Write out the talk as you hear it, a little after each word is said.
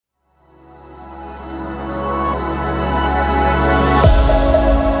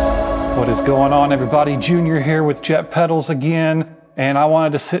is going on, everybody? Junior here with Jet Pedals again, and I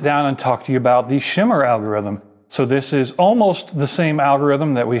wanted to sit down and talk to you about the Shimmer algorithm. So this is almost the same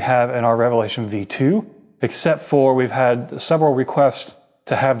algorithm that we have in our Revelation V2, except for we've had several requests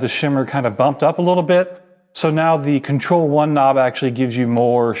to have the Shimmer kind of bumped up a little bit. So now the Control 1 knob actually gives you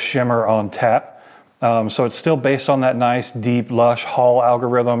more Shimmer on tap. So it's still based on that nice, deep, lush Hall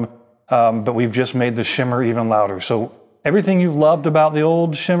algorithm, but we've just made the Shimmer even louder. So everything you loved about the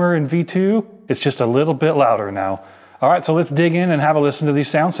old Shimmer in V2, it's just a little bit louder now. All right, so let's dig in and have a listen to these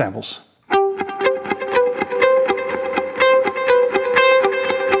sound samples.